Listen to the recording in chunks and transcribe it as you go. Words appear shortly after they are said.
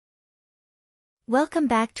Welcome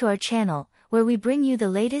back to our channel, where we bring you the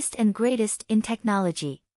latest and greatest in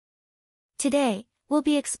technology. Today, we'll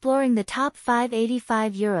be exploring the top 5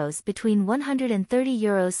 €85 between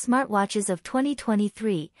 €130 smartwatches of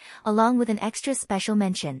 2023, along with an extra special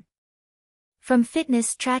mention. From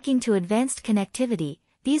fitness tracking to advanced connectivity,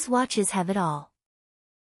 these watches have it all.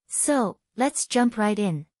 So, let's jump right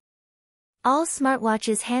in. All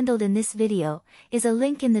smartwatches handled in this video is a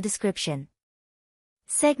link in the description.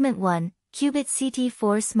 Segment 1. Cubit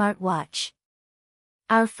CT4 Smartwatch.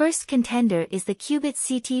 Our first contender is the Cubit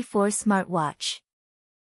CT4 Smartwatch.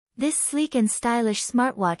 This sleek and stylish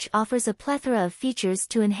smartwatch offers a plethora of features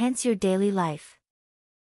to enhance your daily life.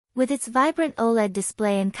 With its vibrant OLED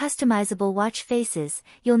display and customizable watch faces,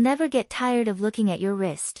 you'll never get tired of looking at your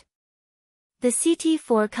wrist. The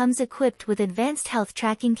CT4 comes equipped with advanced health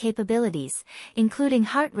tracking capabilities, including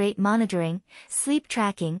heart rate monitoring, sleep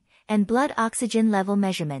tracking, and blood oxygen level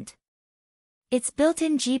measurement. Its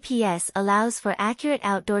built-in GPS allows for accurate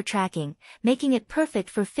outdoor tracking, making it perfect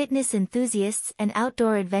for fitness enthusiasts and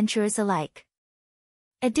outdoor adventurers alike.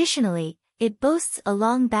 Additionally, it boasts a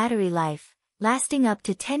long battery life, lasting up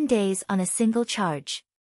to 10 days on a single charge.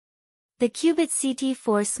 The Cubit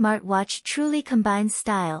CT4 smartwatch truly combines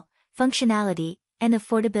style, functionality, and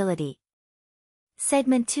affordability.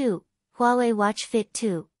 Segment 2. Huawei Watch Fit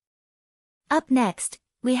 2. Up next,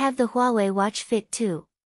 we have the Huawei Watch Fit 2.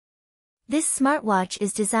 This smartwatch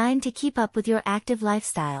is designed to keep up with your active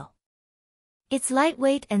lifestyle. Its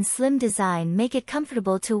lightweight and slim design make it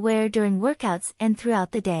comfortable to wear during workouts and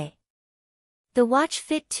throughout the day. The Watch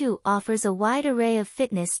Fit 2 offers a wide array of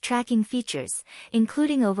fitness tracking features,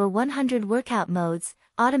 including over 100 workout modes,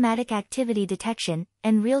 automatic activity detection,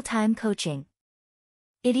 and real-time coaching.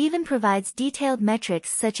 It even provides detailed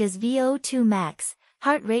metrics such as VO2 max,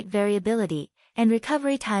 heart rate variability, and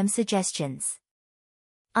recovery time suggestions.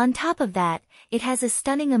 On top of that, it has a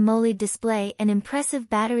stunning AMOLED display and impressive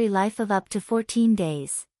battery life of up to 14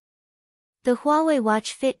 days. The Huawei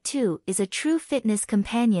Watch Fit 2 is a true fitness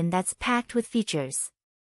companion that's packed with features.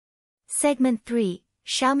 Segment 3.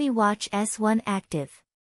 Xiaomi Watch S1 Active.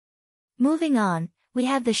 Moving on, we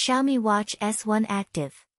have the Xiaomi Watch S1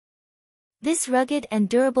 Active. This rugged and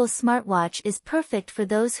durable smartwatch is perfect for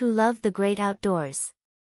those who love the great outdoors.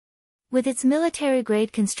 With its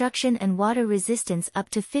military-grade construction and water resistance up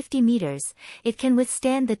to 50 meters, it can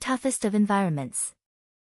withstand the toughest of environments.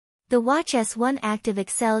 The Watch S1 Active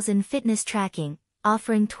excels in fitness tracking,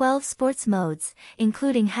 offering 12 sports modes,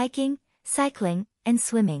 including hiking, cycling, and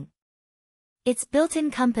swimming. Its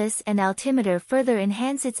built-in compass and altimeter further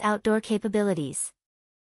enhance its outdoor capabilities.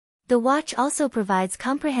 The watch also provides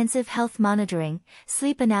comprehensive health monitoring,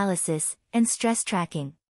 sleep analysis, and stress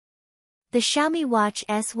tracking. The Xiaomi Watch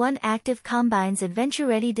S1 Active combines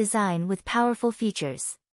adventure-ready design with powerful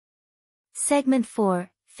features. Segment 4.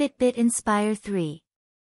 Fitbit Inspire 3.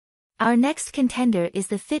 Our next contender is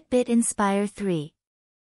the Fitbit Inspire 3.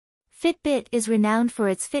 Fitbit is renowned for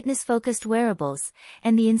its fitness-focused wearables,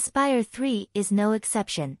 and the Inspire 3 is no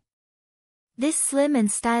exception. This slim and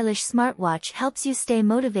stylish smartwatch helps you stay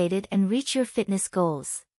motivated and reach your fitness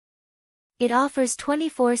goals. It offers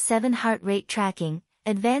 24/7 heart rate tracking,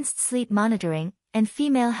 advanced sleep monitoring, and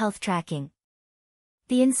female health tracking.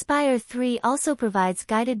 The Inspire 3 also provides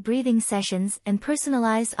guided breathing sessions and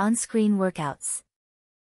personalized on-screen workouts.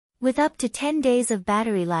 With up to 10 days of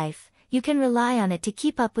battery life, you can rely on it to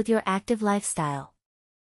keep up with your active lifestyle.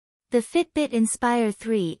 The Fitbit Inspire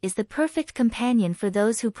 3 is the perfect companion for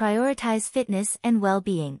those who prioritize fitness and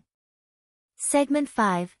well-being. Segment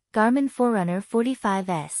 5. Garmin Forerunner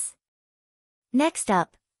 45S. Next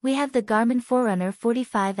up, we have the Garmin Forerunner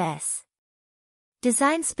 45S.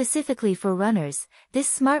 Designed specifically for runners,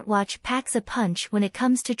 this smartwatch packs a punch when it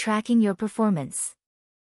comes to tracking your performance.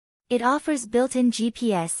 It offers built-in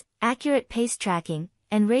GPS, accurate pace tracking,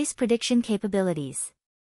 and race prediction capabilities.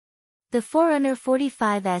 The Forerunner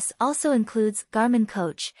 45S also includes Garmin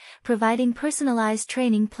Coach, providing personalized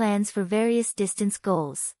training plans for various distance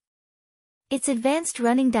goals. Its advanced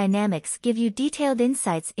running dynamics give you detailed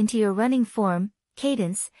insights into your running form,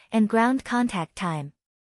 cadence, and ground contact time.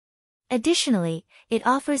 Additionally, it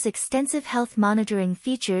offers extensive health monitoring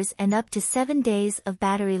features and up to 7 days of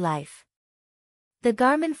battery life. The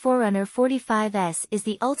Garmin Forerunner 45S is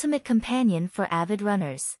the ultimate companion for avid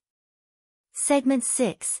runners. Segment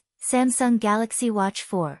 6. Samsung Galaxy Watch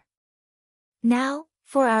 4. Now,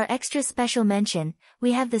 for our extra special mention,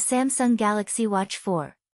 we have the Samsung Galaxy Watch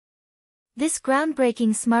 4. This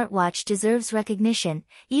groundbreaking smartwatch deserves recognition,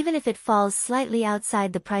 even if it falls slightly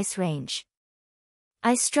outside the price range.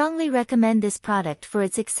 I strongly recommend this product for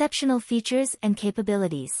its exceptional features and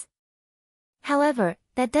capabilities. However,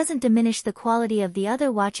 that doesn't diminish the quality of the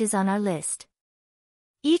other watches on our list.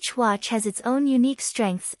 Each watch has its own unique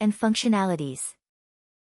strengths and functionalities.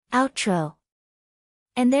 Outro.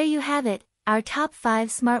 And there you have it, our top 5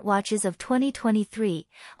 smartwatches of 2023,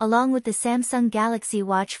 along with the Samsung Galaxy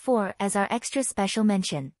Watch 4 as our extra special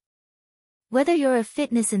mention. Whether you're a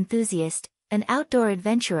fitness enthusiast, an outdoor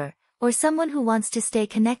adventurer, or someone who wants to stay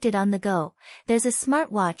connected on the go, there's a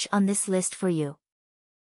smartwatch on this list for you.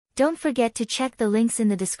 Don't forget to check the links in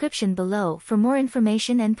the description below for more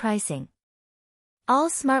information and pricing. All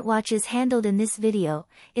smartwatches handled in this video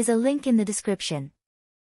is a link in the description.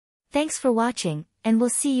 Thanks for watching, and we'll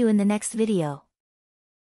see you in the next video.